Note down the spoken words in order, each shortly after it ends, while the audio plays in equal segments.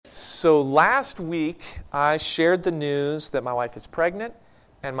So last week, I shared the news that my wife is pregnant,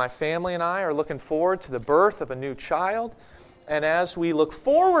 and my family and I are looking forward to the birth of a new child. And as we look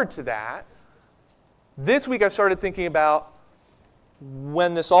forward to that, this week I've started thinking about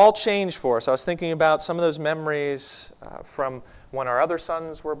when this all changed for us. I was thinking about some of those memories from when our other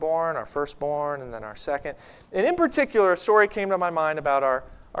sons were born, our firstborn, and then our second. And in particular, a story came to my mind about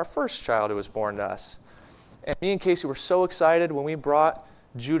our first child who was born to us. And me and Casey were so excited when we brought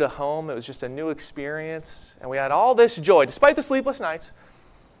Judah home. It was just a new experience. And we had all this joy. Despite the sleepless nights,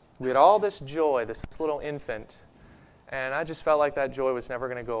 we had all this joy, this little infant. And I just felt like that joy was never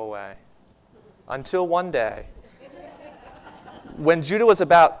going to go away. Until one day, when Judah was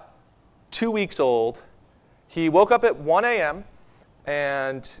about 2 weeks old, he woke up at 1 a.m.,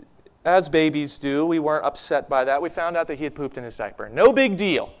 and as babies do, we weren't upset by that. We found out that he had pooped in his diaper. No big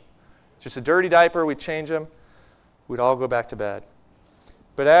deal. Just a dirty diaper. We'd change him. We'd all go back to bed.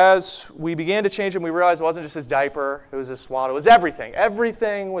 But as we began to change him, we realized it wasn't just his diaper. It was his swaddle. It was everything.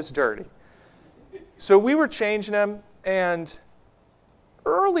 Everything was dirty. So we were changing him, and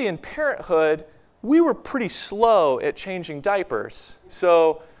early in parenthood, we were pretty slow at changing diapers.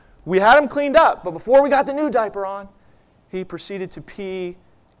 So we had him cleaned up, but before we got the new diaper on, he proceeded to pee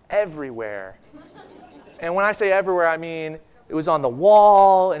everywhere. And when I say everywhere, I mean it was on the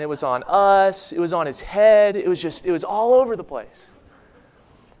wall, and it was on us, it was on his head, it was all over the place.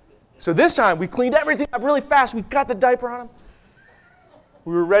 So this time, we cleaned everything up really fast. We got the diaper on him.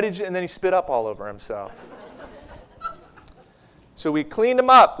 We were ready to, and then he spit up all over himself. So we cleaned him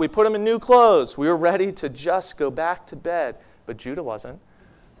up. We put him in new clothes. We were ready to just go back to bed. But Judah wasn't.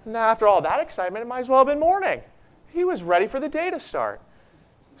 Now, after all that excitement, it might as well have been morning. He was ready for the day to start.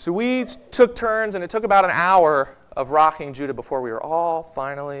 So we took turns, and it took about an hour of rocking Judah before we were all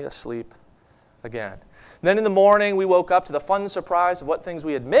finally asleep again. Then in the morning, we woke up to the fun surprise of what things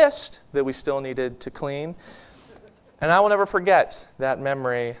we had missed that we still needed to clean. And I will never forget that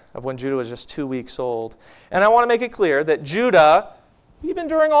memory of when Judah was just 2 weeks old. And I want to make it clear that Judah, even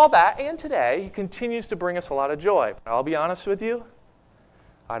during all that and today, he continues to bring us a lot of joy. But I'll be honest with you,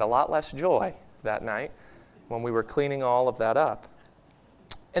 I had a lot less joy that night when we were cleaning all of that up.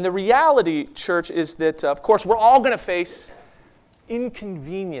 And the reality, church, is that, of course, we're all going to face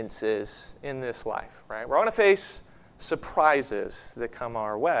inconveniences in this life, right? We're all going to face surprises that come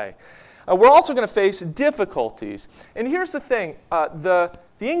our way. We're also going to face difficulties. And here's the thing. The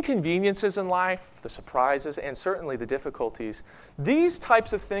inconveniences in life, the surprises, and certainly the difficulties, these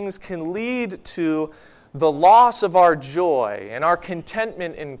types of things can lead to the loss of our joy and our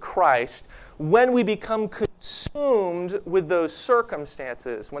contentment in Christ when we become consumed with those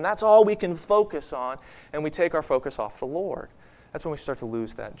circumstances, when that's all we can focus on and we take our focus off the Lord. That's when we start to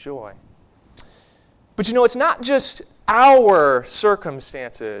lose that joy. But you know, it's not just our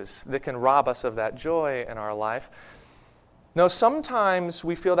circumstances that can rob us of that joy in our life. No, sometimes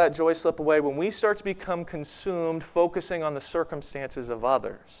we feel that joy slip away when we start to become consumed focusing on the circumstances of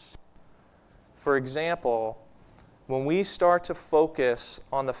others. For example, when we start to focus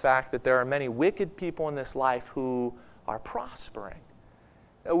on the fact that there are many wicked people in this life who are prospering.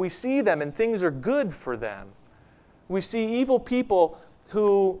 We see them and things are good for them. We see evil people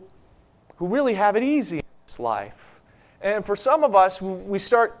who really have it easy in this life. And for some of us, we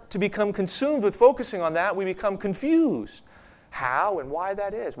start to become consumed with focusing on that. We become confused how and why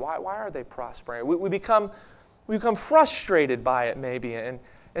that is. Why are they prospering? We become frustrated by it maybe. And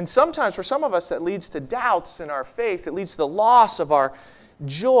sometimes for some of us that leads to doubts in our faith. It leads to the loss of our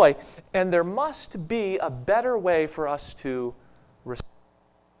joy. And there must be a better way for us to respond.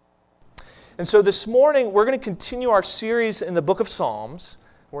 And so this morning, we're going to continue our series in the book of Psalms.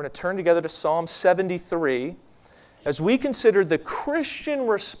 We're going to turn together to Psalm 73 as we consider the Christian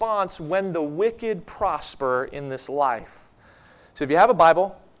response when the wicked prosper in this life. So if you have a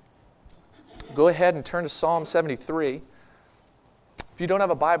Bible, go ahead and turn to Psalm 73. If you don't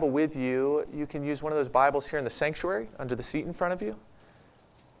have a Bible with you, you can use one of those Bibles here in the sanctuary under the seat in front of you.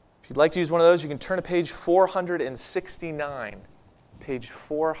 If you'd like to use one of those, you can turn to page 469. Page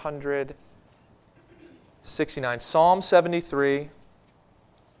 469, Psalm 73.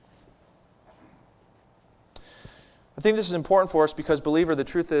 I think this is important for us because, believer, the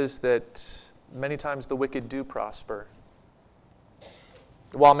truth is that many times the wicked do prosper,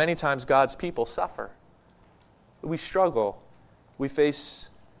 while many times God's people suffer. We struggle. We face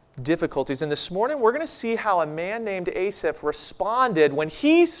difficulties. And this morning we're going to see how a man named Asaph responded when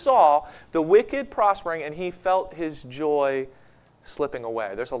he saw the wicked prospering and he felt his joy slipping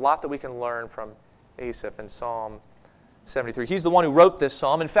away. There's a lot that we can learn from Asaph in Psalm 73. He's the one who wrote this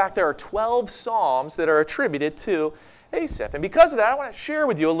psalm. In fact, there are 12 psalms that are attributed to Asaph. And because of that, I want to share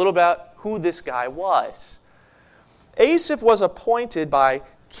with you a little about who this guy was. Asaph was appointed by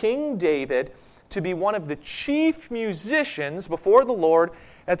King David to be one of the chief musicians before the Lord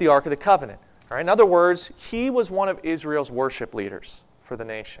at the Ark of the Covenant. All right? In other words, he was one of Israel's worship leaders for the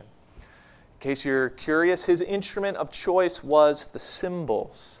nation. In case you're curious, his instrument of choice was the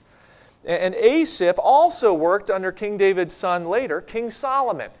cymbals. And Asaph also worked under King David's son later, King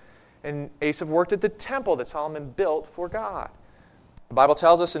Solomon. And Asaph worked at the temple that Solomon built for God. The Bible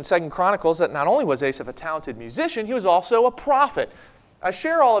tells us in 2 Chronicles that not only was Asaph a talented musician, he was also a prophet. I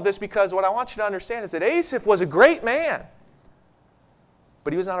share all of this because what I want you to understand is that Asaph was a great man,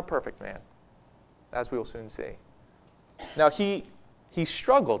 but he was not a perfect man, as we will soon see. Now, he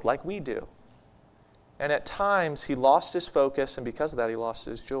struggled like we do. And at times, he lost his focus, and because of that, he lost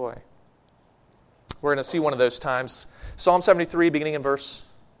his joy. We're going to see one of those times. Psalm 73, beginning in verse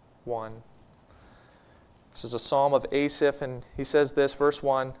 1. This is a psalm of Asaph, and he says this, verse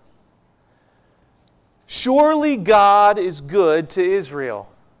 1. Surely God is good to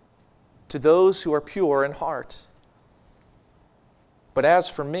Israel, to those who are pure in heart. But as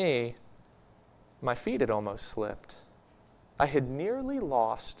for me, my feet had almost slipped. I had nearly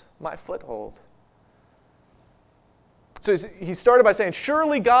lost my foothold. So he started by saying,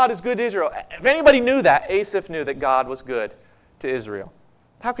 surely God is good to Israel. If anybody knew that, Asaph knew that God was good to Israel.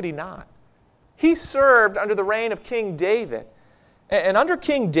 How could he not? He served under the reign of King David. And under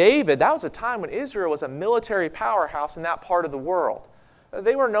King David, that was a time when Israel was a military powerhouse in that part of the world.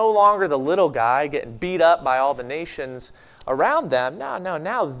 They were no longer the little guy getting beat up by all the nations around them. No,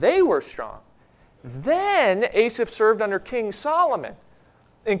 now they were strong. Then Asaph served under King Solomon.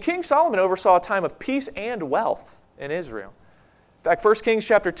 And King Solomon oversaw a time of peace and wealth in Israel. In fact, 1 Kings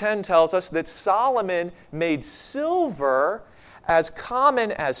chapter 10 tells us that Solomon made silver as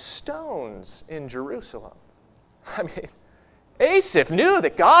common as stones in Jerusalem. I mean, Asaph knew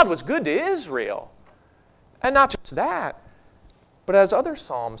that God was good to Israel. And not just that, but as other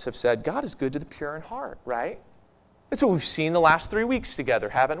psalms have said, God is good to the pure in heart, right? That's what we've seen the last 3 weeks together,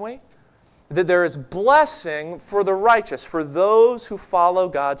 haven't we? That there is blessing for the righteous, for those who follow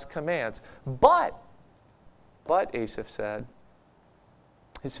God's commands. But Asaph said,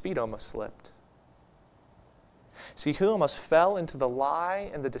 his feet almost slipped. See, he almost fell into the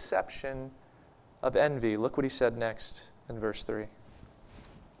lie and the deception of envy. Look what he said next in verse 3.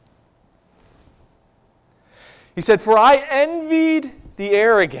 He said, for I envied the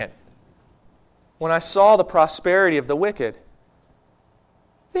arrogant when I saw the prosperity of the wicked.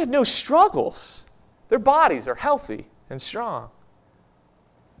 They have no struggles. Their bodies are healthy and strong.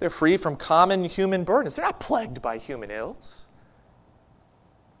 They're free from common human burdens. They're not plagued by human ills.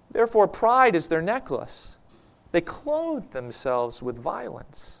 Therefore, pride is their necklace. They clothe themselves with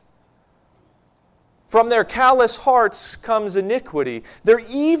violence. From their callous hearts comes iniquity. Their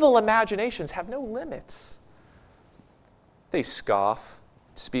evil imaginations have no limits. They scoff,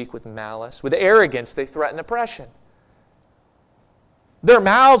 speak with malice. With arrogance, they threaten oppression. Their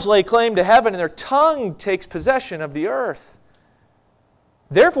mouths lay claim to heaven, and their tongue takes possession of the earth.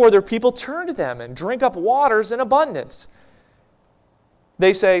 Therefore, their people turn to them and drink up waters in abundance.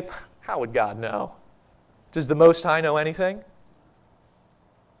 They say, how would God know? Does the Most High know anything?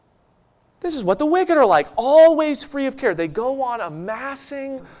 This is what the wicked are like, always free of care. They go on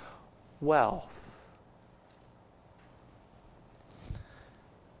amassing wealth.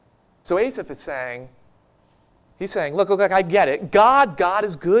 So Asaph is saying, look, I get it. God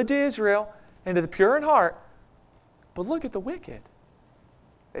is good to Israel and to the pure in heart. But look at the wicked,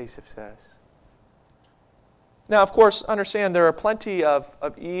 Asaph says. Now, of course, understand there are plenty of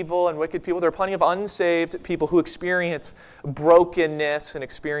evil and wicked people. There are plenty of unsaved people who experience brokenness and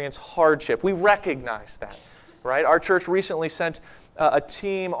experience hardship. We recognize that, right? Our church recently sent a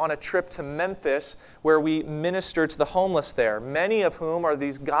team on a trip to Memphis where we ministered to the homeless there, many of whom are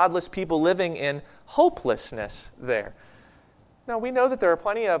these godless people living in hopelessness there. Now, we know that there are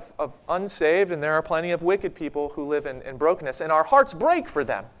plenty of unsaved and there are plenty of wicked people who live in brokenness, and our hearts break for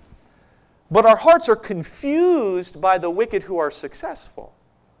them. But our hearts are confused by the wicked who are successful,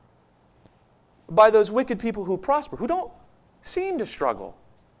 by those wicked people who prosper, who don't seem to struggle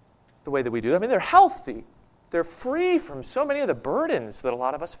the way that we do. I mean, they're healthy. They're free from so many of the burdens that a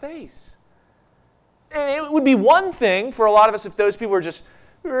lot of us face. And it would be one thing for a lot of us if those people were just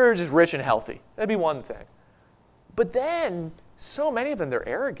rich and healthy. That'd be one thing. But then, so many of them, they're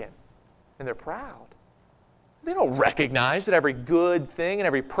arrogant and they're proud. They don't recognize that every good thing and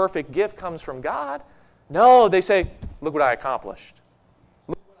every perfect gift comes from God. No, they say, look what I accomplished.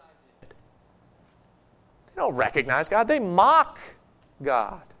 Look what I did. They don't recognize God. They mock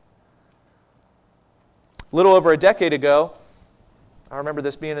God. A little over a decade ago, I remember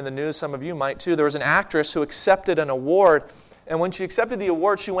this being in the news, some of you might too, there was an actress who accepted an award, and when she accepted the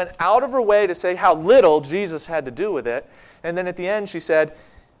award, she went out of her way to say how little Jesus had to do with it, and then at the end she said,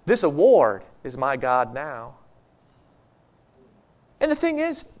 "This award is my God now." And the thing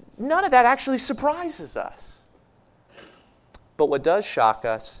is, none of that actually surprises us. But what does shock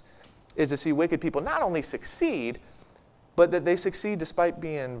us is to see wicked people not only succeed, but that they succeed despite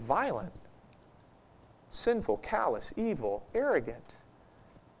being violent, sinful, callous, evil, arrogant.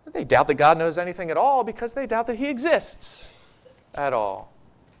 They doubt that God knows anything at all because they doubt that He exists at all.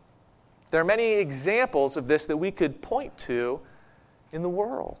 There are many examples of this that we could point to in the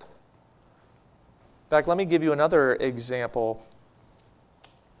world. In fact, let me give you another example,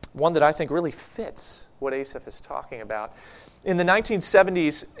 one that I think really fits what Asaph is talking about. In the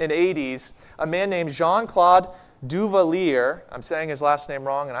 1970s and 80s, a man named Jean-Claude Duvalier, I'm saying his last name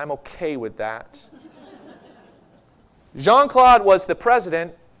wrong, and I'm okay with that. Jean-Claude was the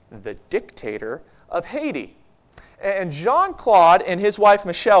president, the dictator, of Haiti. And Jean-Claude and his wife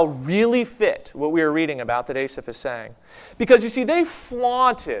Michelle really fit what we were reading about that Asaph is saying. Because you see, they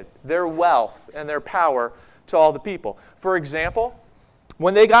flaunted their wealth and their power to all the people. For example,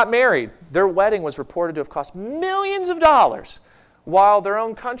 when they got married, their wedding was reported to have cost millions of dollars, while their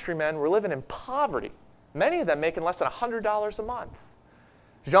own countrymen were living in poverty, many of them making less than $100 a month.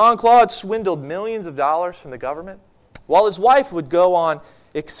 Jean-Claude swindled millions of dollars from the government, while his wife would go on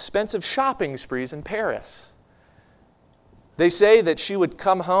expensive shopping sprees in Paris. They say that she would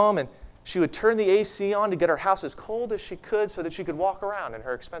come home and she would turn the AC on to get her house as cold as she could so that she could walk around in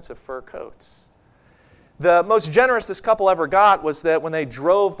her expensive fur coats. The most generous this couple ever got was that when they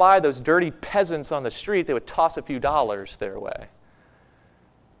drove by those dirty peasants on the street, they would toss a few dollars their way.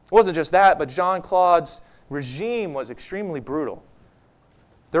 It wasn't just that, but Jean-Claude's regime was extremely brutal.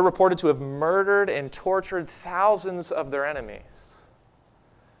 They're reported to have murdered and tortured thousands of their enemies.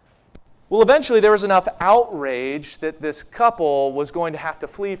 Well, eventually there was enough outrage that this couple was going to have to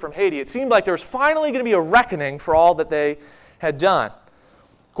flee from Haiti. It seemed like there was finally going to be a reckoning for all that they had done.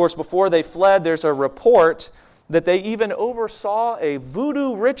 Of course, before they fled, there's a report that they even oversaw a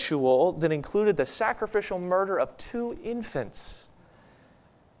voodoo ritual that included the sacrificial murder of 2 infants.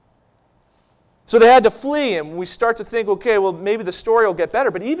 So they had to flee, and we start to think, okay, well, maybe the story will get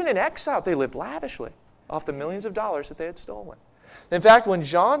better. But even in exile, they lived lavishly off the millions of dollars that they had stolen. In fact, when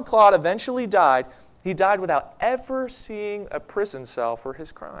Jean-Claude eventually died, he died without ever seeing a prison cell for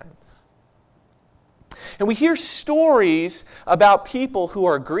his crimes. And we hear stories about people who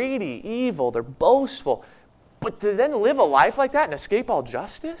are greedy, evil, they're boastful, but to then live a life like that and escape all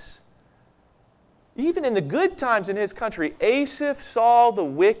justice? Even in the good times in his country, Asaph saw the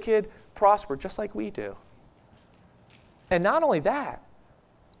wicked prosper just like we do. And not only that,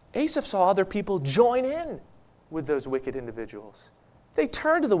 Asaph saw other people join in with those wicked individuals. They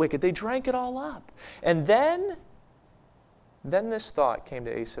turned to the wicked, they drank it all up. And then this thought came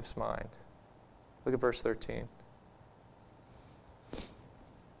to Asaph's mind. Look at verse 13.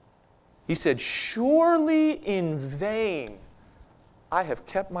 He said, "Surely in vain I have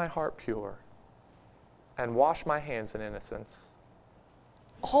kept my heart pure and washed my hands in innocence.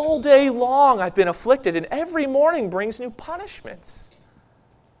 All day long I've been afflicted, and every morning brings new punishments."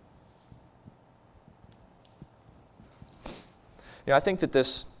 I think that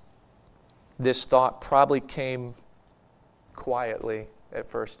this thought probably came quietly at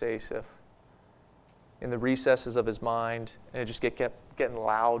first to Asaph, in the recesses of his mind, and it just kept getting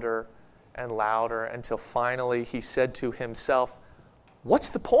louder and louder until finally he said to himself, "What's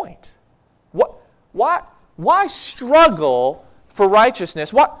the point? Why struggle for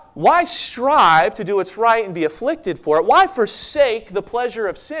righteousness? Why strive to do what's right and be afflicted for it? Why forsake the pleasure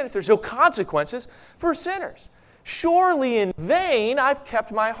of sin if there's no consequences for sinners? Surely in vain I've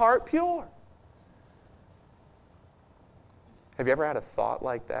kept my heart pure." Have you ever had a thought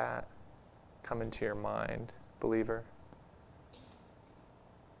like that come into your mind, believer?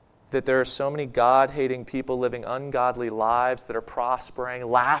 That there are so many God-hating people living ungodly lives that are prospering,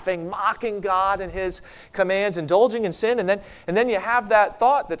 laughing, mocking God and His commands, indulging in sin, and then you have that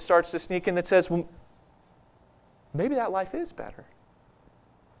thought that starts to sneak in that says, well, maybe that life is better.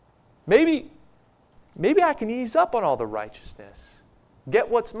 Maybe I can ease up on all the righteousness, get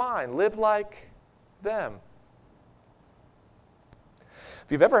what's mine, live like them.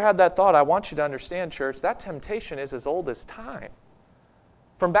 If you've ever had that thought, I want you to understand, church, that temptation is as old as time.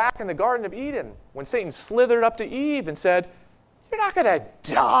 From back in the Garden of Eden, when Satan slithered up to Eve and said, "You're not going to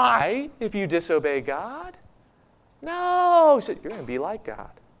die if you disobey God." No, he said, "You're going to be like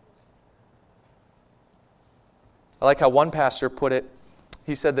God." I like how one pastor put it.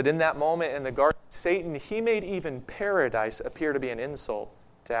 He said that in that moment in the garden, Satan, he made even paradise appear to be an insult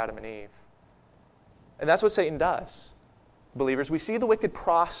to Adam and Eve. And that's what Satan does. Believers, we see the wicked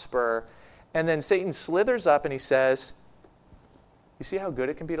prosper, and then Satan slithers up and he says, you see how good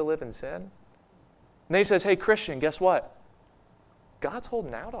it can be to live in sin? And then he says, hey, Christian, guess what? God's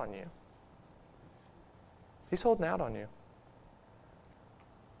holding out on you. He's holding out on you.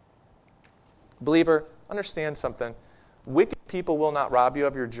 Believer, understand something. Wicked people will not rob you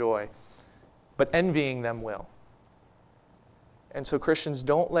of your joy, but envying them will. And so, Christians,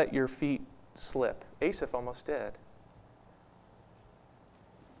 don't let your feet slip. Asaph almost did.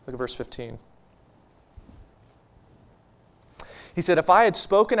 Look at verse 15. He said, if I had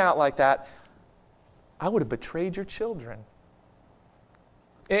spoken out like that, I would have betrayed your children.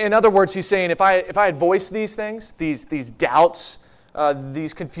 In other words, he's saying, if I had voiced these things, these doubts,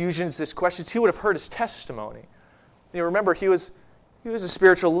 these confusions, these questions, he would have heard his testimony. You remember, he was a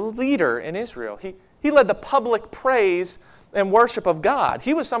spiritual leader in Israel. He led the public praise and worship of God.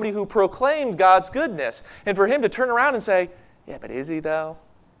 He was somebody who proclaimed God's goodness. And for him to turn around and say, yeah, but is he though?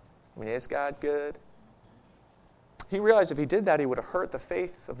 I mean, is God good? He realized if he did that, he would have hurt the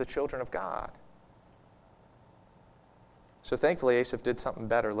faith of the children of God. So thankfully, Asaph did something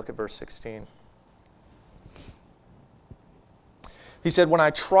better. Look at verse 16. He said, when I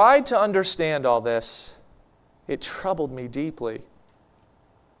tried to understand all this, it troubled me deeply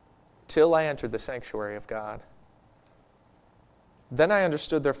till I entered the sanctuary of God. Then I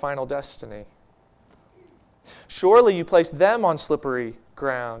understood their final destiny. Surely you placed them on slippery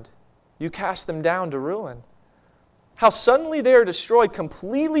ground. You cast them down to ruin. How suddenly they are destroyed,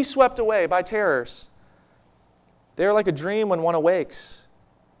 completely swept away by terrors. They are like a dream when one awakes.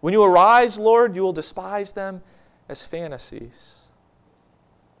 When you arise, Lord, you will despise them as fantasies.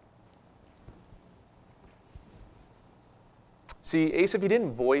 See, Asaph, he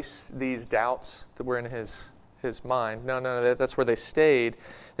didn't voice these doubts that were in his mind. No, that's where they stayed.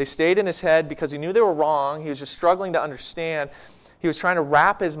 They stayed in his head because he knew they were wrong. He was just struggling to understand. He was trying to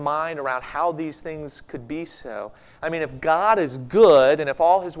wrap his mind around how these things could be so. I mean, if God is good and if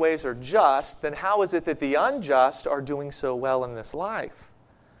all his ways are just, then how is it that the unjust are doing so well in this life?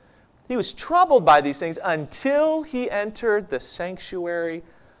 He was troubled by these things until he entered the sanctuary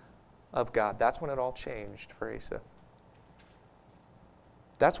of God. That's when it all changed for Asaph.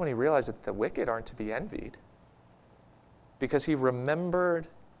 That's when he realized that the wicked aren't to be envied, because he remembered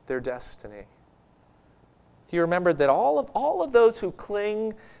their destiny. He remembered that all of those who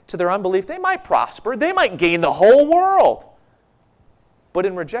cling to their unbelief, they might prosper, they might gain the whole world, but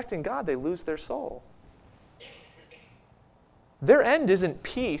in rejecting God, they lose their soul. Their end isn't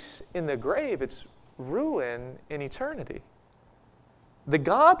peace in the grave, it's ruin in eternity. The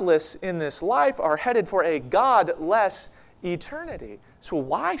godless in this life are headed for a godless eternity. So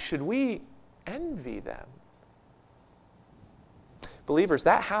why should we envy them? Believers,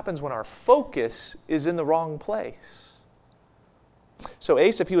 that happens when our focus is in the wrong place. So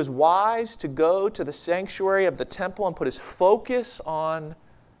Asaph, he was wise to go to the sanctuary of the temple and put his focus on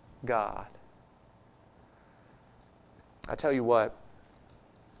God. I tell you what,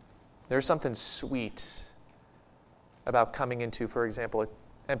 there's something sweet about coming into, for example, an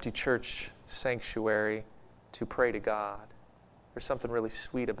empty church sanctuary to pray to God. There's something really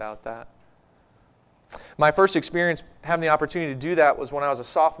sweet about that. My first experience having the opportunity to do that was when I was a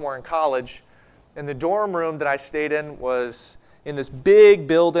sophomore in college. And the dorm room that I stayed in was in this big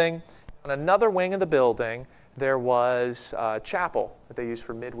building. On another wing of the building, there was a chapel that they used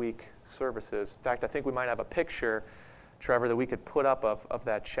for midweek services. In fact, I think we might have a picture, Trevor, that we could put up of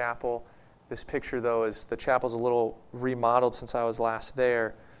that chapel. This picture, though, is the chapel's a little remodeled since I was last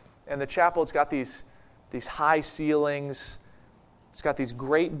there. And the chapel, it's got these high ceilings. It's got these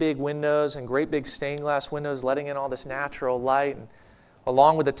great big windows and great big stained glass windows letting in all this natural light, and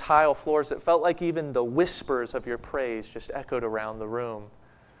along with the tile floors, it felt like even the whispers of your praise just echoed around the room.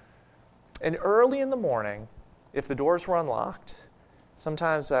 And early in the morning, if the doors were unlocked,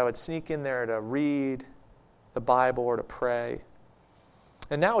 sometimes I would sneak in there to read the Bible or to pray.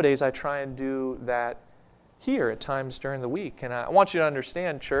 And nowadays I try and do that here at times during the week. And I want you to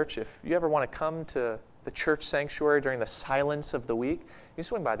understand, church, if you ever want to come to the church sanctuary during the silence of the week, you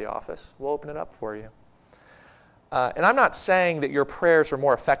swing by the office. We'll open it up for you. And I'm not saying that your prayers are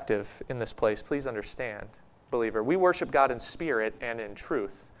more effective in this place. Please understand, believer. We worship God in spirit and in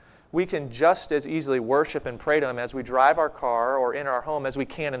truth. We can just as easily worship and pray to Him as we drive our car or in our home as we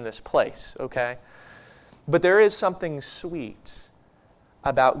can in this place, okay? But there is something sweet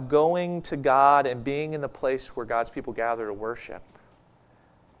about going to God and being in the place where God's people gather to worship.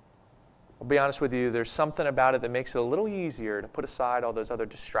 I'll be honest with you, there's something about it that makes it a little easier to put aside all those other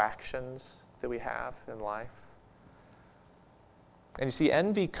distractions that we have in life. And you see,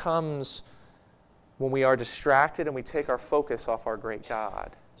 envy comes when we are distracted and we take our focus off our great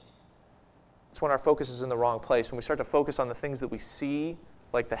God. It's when our focus is in the wrong place, when we start to focus on the things that we see,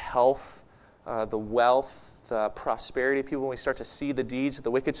 like the health, the wealth, the prosperity of people, when we start to see the deeds of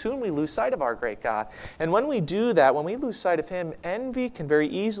the wicked, soon we lose sight of our great God. And when we do that, when we lose sight of Him, envy can very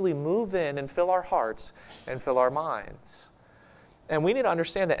easily move in and fill our hearts and fill our minds. And we need to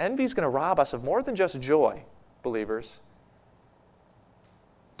understand that envy is going to rob us of more than just joy, believers.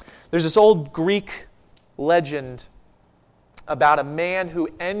 There's this old Greek legend about a man who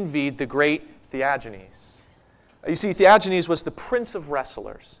envied the great Theagenes. You see, Theagenes was the prince of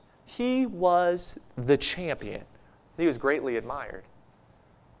wrestlers. He was the champion. He was greatly admired.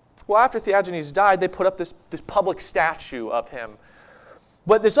 Well, after Theagenes died, they put up this public statue of him.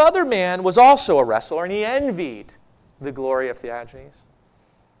 But this other man was also a wrestler, and he envied the glory of Theagenes.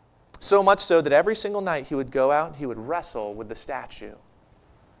 So much so that every single night he would go out and he would wrestle with the statue.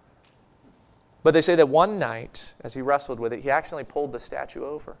 But they say that one night, as he wrestled with it, he accidentally pulled the statue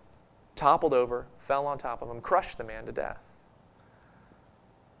over, toppled over, fell on top of him, crushed the man to death.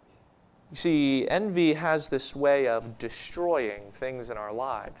 You see, envy has this way of destroying things in our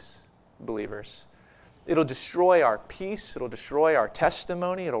lives, believers. It'll destroy our peace. It'll destroy our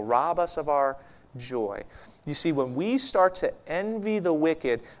testimony. It'll rob us of our joy. You see, when we start to envy the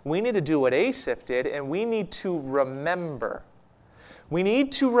wicked, we need to do what Asaph did, and we need to remember. We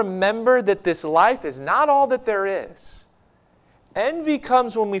need to remember that this life is not all that there is. Envy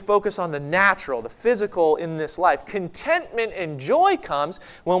comes when we focus on the natural, the physical in this life. Contentment and joy comes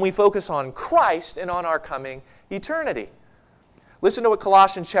when we focus on Christ and on our coming eternity. Listen to what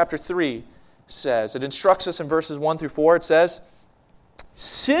Colossians chapter 3 says. It instructs us in verses 1 through 4. It says,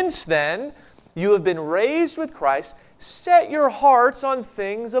 "Since then you have been raised with Christ, set your hearts on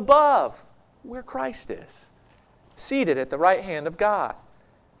things above, where Christ is, seated at the right hand of God.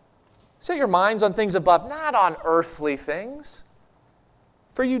 Set your minds on things above, not on earthly things.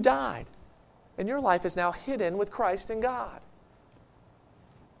 For you died, and your life is now hidden with Christ in God.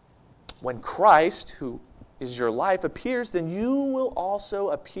 When Christ, who is your life, appears, then you will also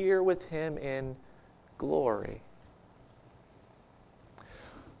appear with Him in glory."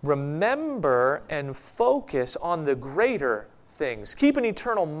 Remember and focus on the greater things. Keep an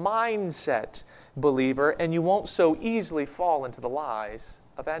eternal mindset, believer, and you won't so easily fall into the lies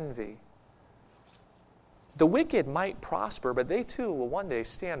of envy. The wicked might prosper, but they too will one day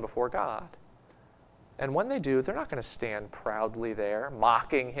stand before God. And when they do, they're not going to stand proudly there,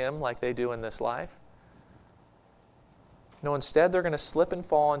 mocking Him like they do in this life. No, instead, they're going to slip and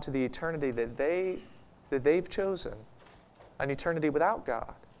fall into the eternity that they've chosen, an eternity without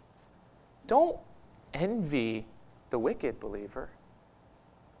God. Don't envy the wicked, believer.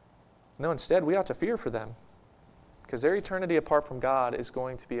 No, instead, we ought to fear for them, because their eternity apart from God is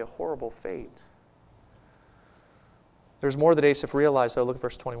going to be a horrible fate. There's more that Asaph realized, though. Look at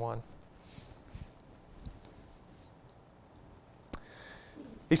verse 21.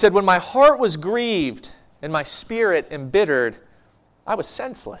 He said, "When my heart was grieved and my spirit embittered, I was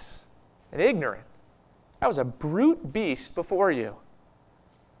senseless and ignorant. I was a brute beast before you.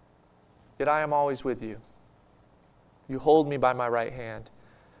 Yet I am always with you. You hold me by my right hand.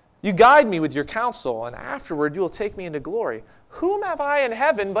 You guide me with your counsel, and afterward you will take me into glory. Whom have I in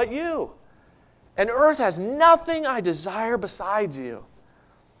heaven but you? And earth has nothing I desire besides you.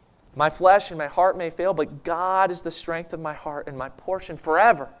 My flesh and my heart may fail, but God is the strength of my heart and my portion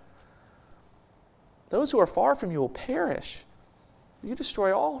forever. Those who are far from you will perish. You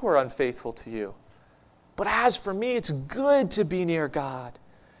destroy all who are unfaithful to you. But as for me, it's good to be near God.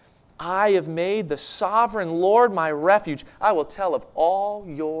 I have made the sovereign Lord my refuge. I will tell of all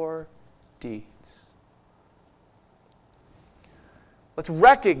your deeds." Let's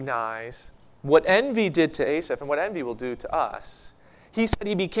recognize what envy did to Asaph and what envy will do to us. He said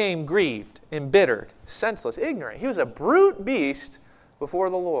he became grieved, embittered, senseless, ignorant. He was a brute beast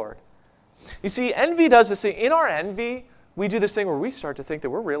before the Lord. You see, envy does this thing. In our envy, we do this thing where we start to think that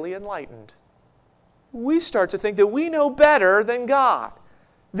we're really enlightened. We start to think that we know better than God,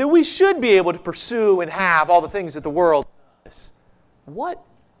 that we should be able to pursue and have all the things that the world does. What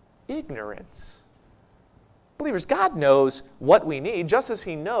ignorance! Believers, God knows what we need, just as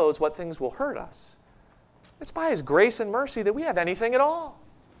He knows what things will hurt us. It's by His grace and mercy that we have anything at all.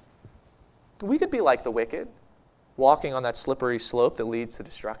 We could be like the wicked, walking on that slippery slope that leads to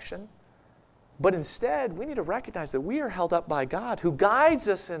destruction. But instead, we need to recognize that we are held up by God, who guides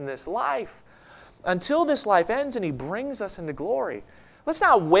us in this life until this life ends and He brings us into glory. Let's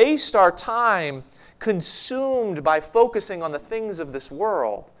not waste our time consumed by focusing on the things of this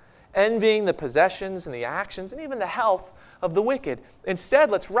world, envying the possessions and the actions and even the health of the wicked. Instead,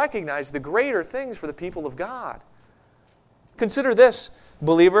 let's recognize the greater things for the people of God. Consider this,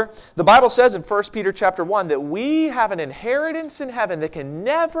 believer. The Bible says in 1 Peter chapter 1 that we have an inheritance in heaven that can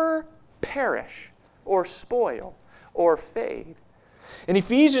never perish or spoil or fade. In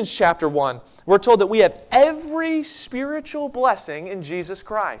Ephesians chapter 1, we're told that we have every spiritual blessing in Jesus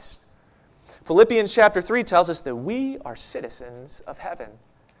Christ. Philippians chapter 3 tells us that we are citizens of heaven.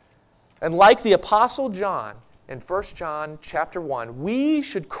 And like the Apostle John in 1 John chapter 1, we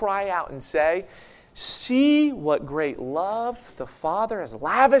should cry out and say, see what great love the Father has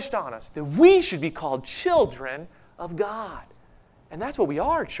lavished on us, that we should be called children of God. And that's what we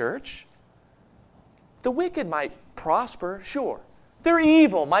are, church. The wicked might prosper, sure. Their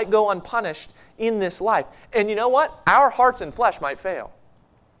evil might go unpunished in this life. And you know what? Our hearts and flesh might fail.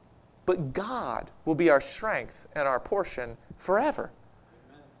 But God will be our strength and our portion forever.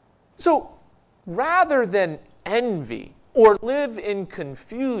 Amen. So, rather than envy or live in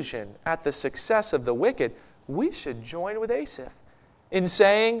confusion at the success of the wicked, we should join with Asaph in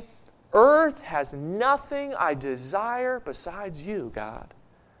saying, earth has nothing I desire besides you, God.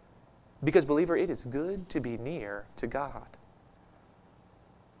 Because, believer, it is good to be near to God.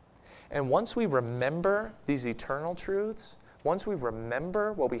 And once we remember these eternal truths, once we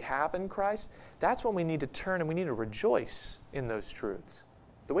remember what we have in Christ, that's when we need to turn and we need to rejoice in those truths,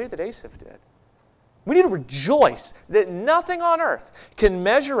 the way that Asaph did. We need to rejoice that nothing on earth can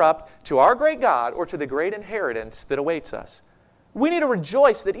measure up to our great God or to the great inheritance that awaits us. We need to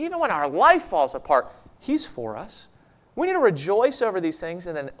rejoice that even when our life falls apart, He's for us. We need to rejoice over these things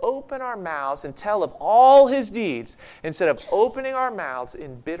and then open our mouths and tell of all His deeds instead of opening our mouths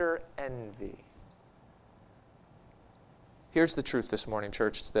in bitter envy. Here's the truth this morning,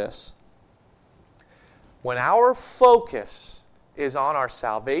 church. It's this. When our focus is on our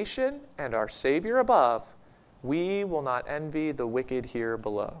salvation and our Savior above, we will not envy the wicked here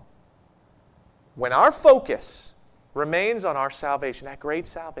below. When our focus remains on our salvation, that great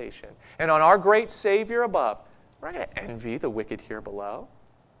salvation, and on our great Savior above, we're not going to envy the wicked here below.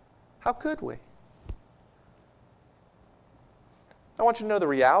 How could we? I want you to know the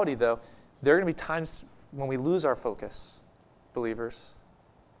reality, though. There are going to be times when we lose our focus. Believers,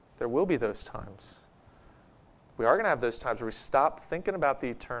 there will be those times. We are going to have those times where we stop thinking about the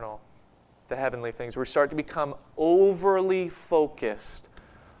eternal, the heavenly things, where we start to become overly focused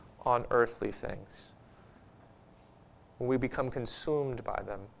on earthly things. When we become consumed by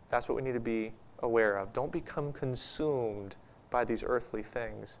them, that's what we need to be aware of. Don't become consumed by these earthly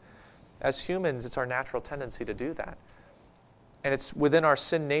things. As humans, it's our natural tendency to do that. And it's within our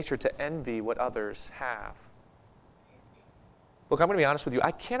sin nature to envy what others have. Look, I'm going to be honest with you.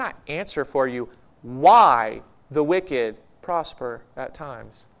 I cannot answer for you why the wicked prosper at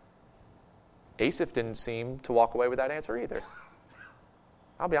times. Asaph didn't seem to walk away with that answer either.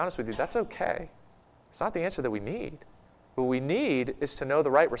 I'll be honest with you. That's okay. It's not the answer that we need. What we need is to know the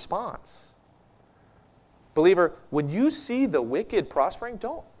right response. Believer, when you see the wicked prospering,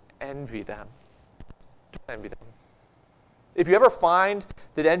 don't envy them. Don't envy them. If you ever find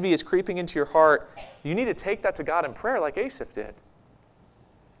that envy is creeping into your heart, you need to take that to God in prayer like Asaph did.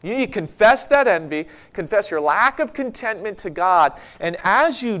 You need to confess that envy, confess your lack of contentment to God, and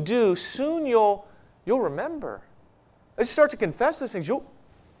as you do, soon you'll remember. As you start to confess those things,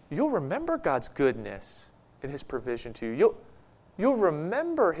 you'll remember God's goodness and His provision to you. You'll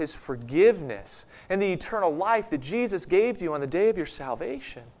remember His forgiveness and the eternal life that Jesus gave to you on the day of your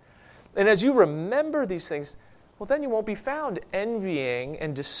salvation. And as you remember these things, well, then you won't be found envying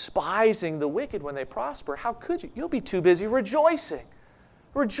and despising the wicked when they prosper. How could you? You'll be too busy rejoicing.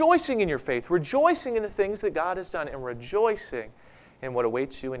 Rejoicing in your faith, rejoicing in the things that God has done, and rejoicing in what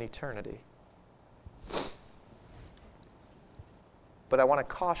awaits you in eternity. But I want to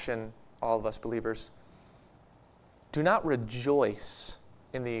caution all of us believers, do not rejoice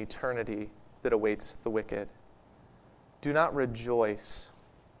in the eternity that awaits the wicked. Do not rejoice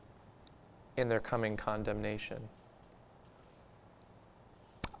in their coming condemnation.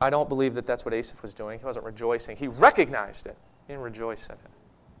 I don't believe that that's what Asaph was doing. He wasn't rejoicing. He recognized it. He didn't rejoice in it.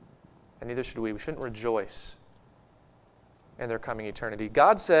 And neither should we. We shouldn't rejoice in their coming eternity.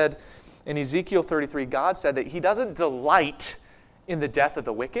 God said in Ezekiel 33, God said that He doesn't delight in the death of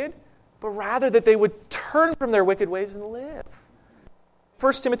the wicked, but rather that they would turn from their wicked ways and live.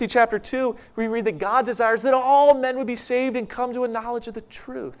 1 Timothy chapter 2, we read that God desires that all men would be saved and come to a knowledge of the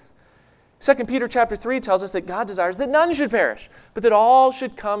truth. 2 Peter chapter 3 tells us that God desires that none should perish, but that all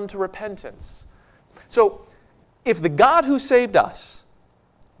should come to repentance. So, if the God who saved us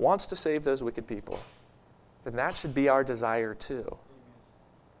wants to save those wicked people, then that should be our desire too.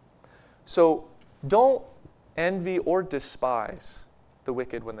 So don't envy or despise the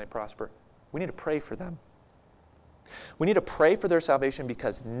wicked when they prosper. We need to pray for them. We need to pray for their salvation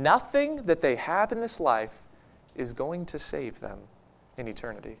because nothing that they have in this life is going to save them in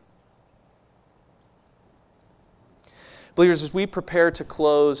eternity. Believers, as we prepare to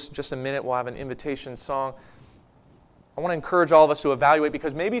close, just a minute, we'll have an invitation song. I want to encourage all of us to evaluate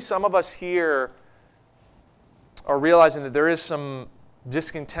because maybe some of us here are realizing that there is some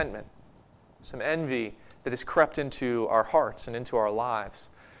discontentment, some envy that has crept into our hearts and into our lives.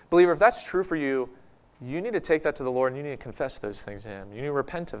 Believer, if that's true for you, you need to take that to the Lord and you need to confess those things to Him. You need to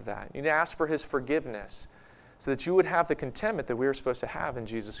repent of that. You need to ask for His forgiveness so that you would have the contentment that we are supposed to have in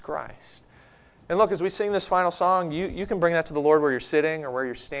Jesus Christ. And look, as we sing this final song, you can bring that to the Lord where you're sitting or where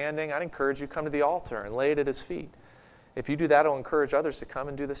you're standing. I'd encourage you to come to the altar and lay it at His feet. If you do that, it'll encourage others to come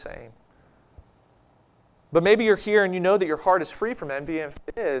and do the same. But maybe you're here and you know that your heart is free from envy, and if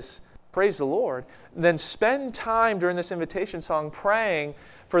it is, praise the Lord. Then spend time during this invitation song praying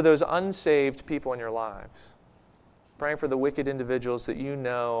for those unsaved people in your lives. Praying for the wicked individuals that you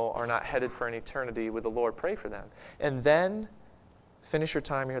know are not headed for an eternity with the Lord. Pray for them. And then finish your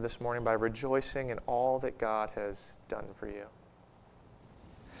time here this morning by rejoicing in all that God has done for you.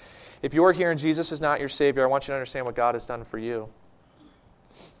 If you're here and Jesus is not your Savior, I want you to understand what God has done for you.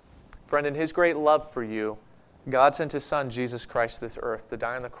 Friend, in His great love for you, God sent His Son, Jesus Christ, to this earth to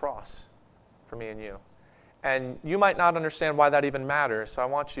die on the cross for me and you. And you might not understand why that even matters, so I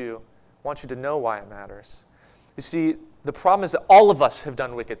want you to know why it matters. You see, the problem is that all of us have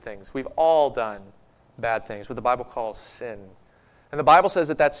done wicked things. We've all done bad things, what the Bible calls sin. And the Bible says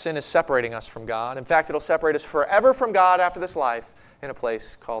that sin is separating us from God. In fact, it'll separate us forever from God after this life in a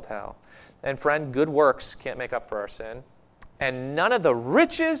place called hell. And friend, good works can't make up for our sin. And none of the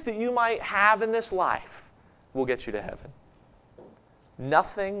riches that you might have in this life will get you to heaven.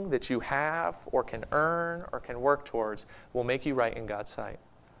 Nothing that you have or can earn or can work towards will make you right in God's sight.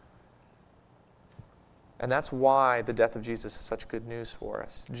 And that's why the death of Jesus is such good news for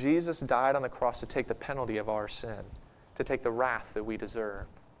us. Jesus died on the cross to take the penalty of our sin, to take the wrath that we deserve.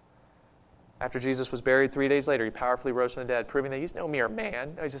 After Jesus was buried 3 days later, He powerfully rose from the dead, proving that He's no mere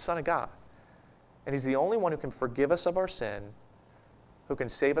man. No, He's the Son of God. And He's the only one who can forgive us of our sin, who can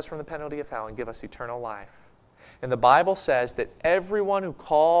save us from the penalty of hell and give us eternal life. And the Bible says that everyone who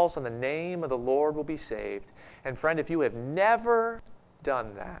calls on the name of the Lord will be saved. And friend, if you have never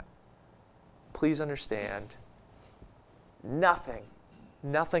done that, please understand, nothing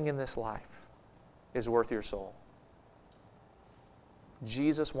in this life is worth your soul.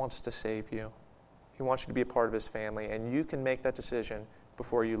 Jesus wants to save you. He wants you to be a part of His family, and you can make that decision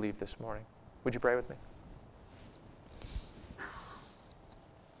before you leave this morning. Would you pray with me?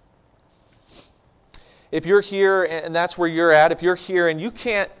 If you're here and that's where you're at, if you're here and you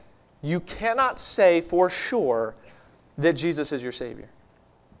cannot say for sure that Jesus is your Savior,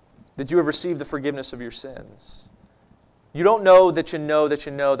 that you have received the forgiveness of your sins. You don't know that you know that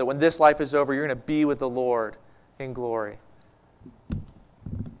you know that when this life is over, you're going to be with the Lord in glory.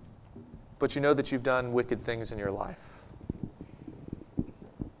 But you know that you've done wicked things in your life.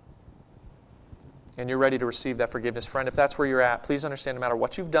 And you're ready to receive that forgiveness. Friend, if that's where you're at, please understand no matter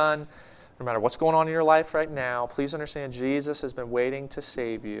what you've done, no matter what's going on in your life right now, please understand Jesus has been waiting to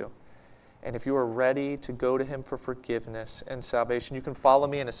save you. And if you are ready to go to Him for forgiveness and salvation, you can follow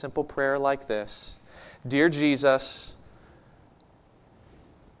me in a simple prayer like this. Dear Jesus,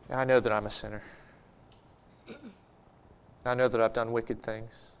 I know that I'm a sinner. I know that I've done wicked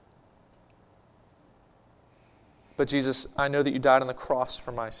things. But Jesus, I know that You died on the cross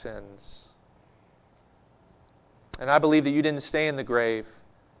for my sins. And I believe that You didn't stay in the grave,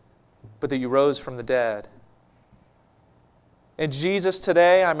 but that You rose from the dead. And Jesus,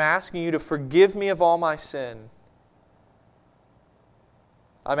 today I'm asking You to forgive me of all my sin.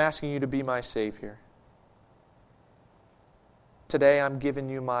 I'm asking You to be my Savior. Today I'm giving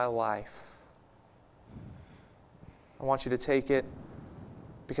You my life. I want You to take it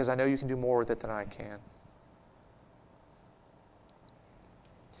because I know You can do more with it than I can.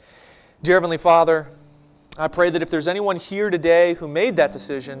 Dear Heavenly Father, I pray that if there's anyone here today who made that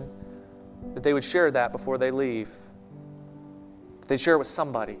decision, that they would share that before they leave. They'd share it with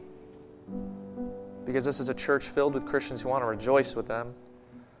somebody. Because this is a church filled with Christians who want to rejoice with them.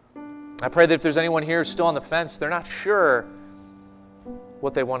 I pray that if there's anyone here who's still on the fence, they're not sure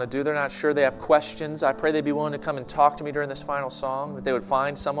what they want to do, they're not sure, they have questions, I pray they'd be willing to come and talk to me during this final song, that they would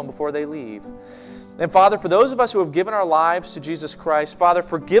find someone before they leave. And Father, for those of us who have given our lives to Jesus Christ, Father,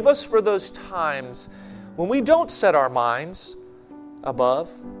 forgive us for those times when we don't set our minds above,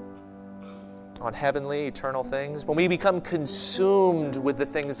 on heavenly, eternal things, when we become consumed with the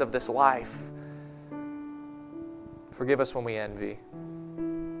things of this life. Forgive us when we envy.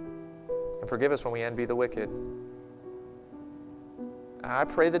 And forgive us when we envy the wicked. I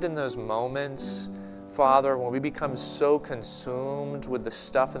pray that in those moments, Father, when we become so consumed with the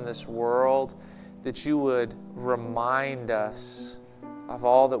stuff in this world, that you would remind us of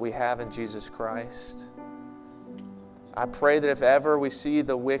all that we have in Jesus Christ. I pray that if ever we see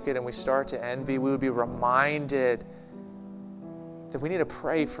the wicked and we start to envy, we would be reminded that we need to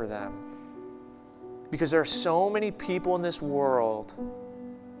pray for them. Because there are so many people in this world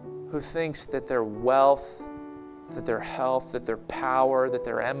who thinks that their wealth, that their health, that their power, that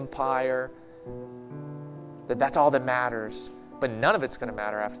their empire, that's all that matters. But none of it's going to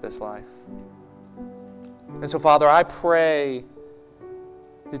matter after this life. And so, Father, I pray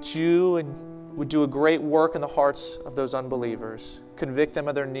that you would do a great work in the hearts of those unbelievers. Convict them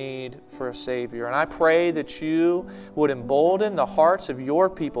of their need for a Savior. And I pray that you would embolden the hearts of your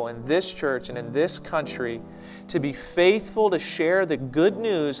people in this church and in this country to be faithful to share the good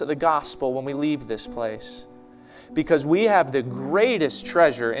news of the gospel when we leave this place. Because we have the greatest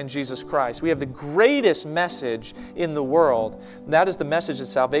treasure in Jesus Christ. We have the greatest message in the world. And that is the message that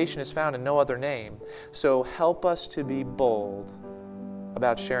salvation is found in no other name. So help us to be bold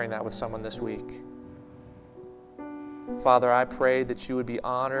about sharing that with someone this week. Father, I pray that you would be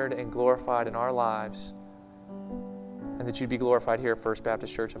honored and glorified in our lives, and that you'd be glorified here at First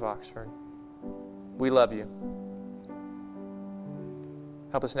Baptist Church of Oxford. We love you.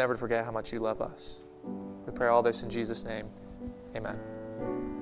 Help us never to forget how much you love us. We pray all this in Jesus' name. Amen.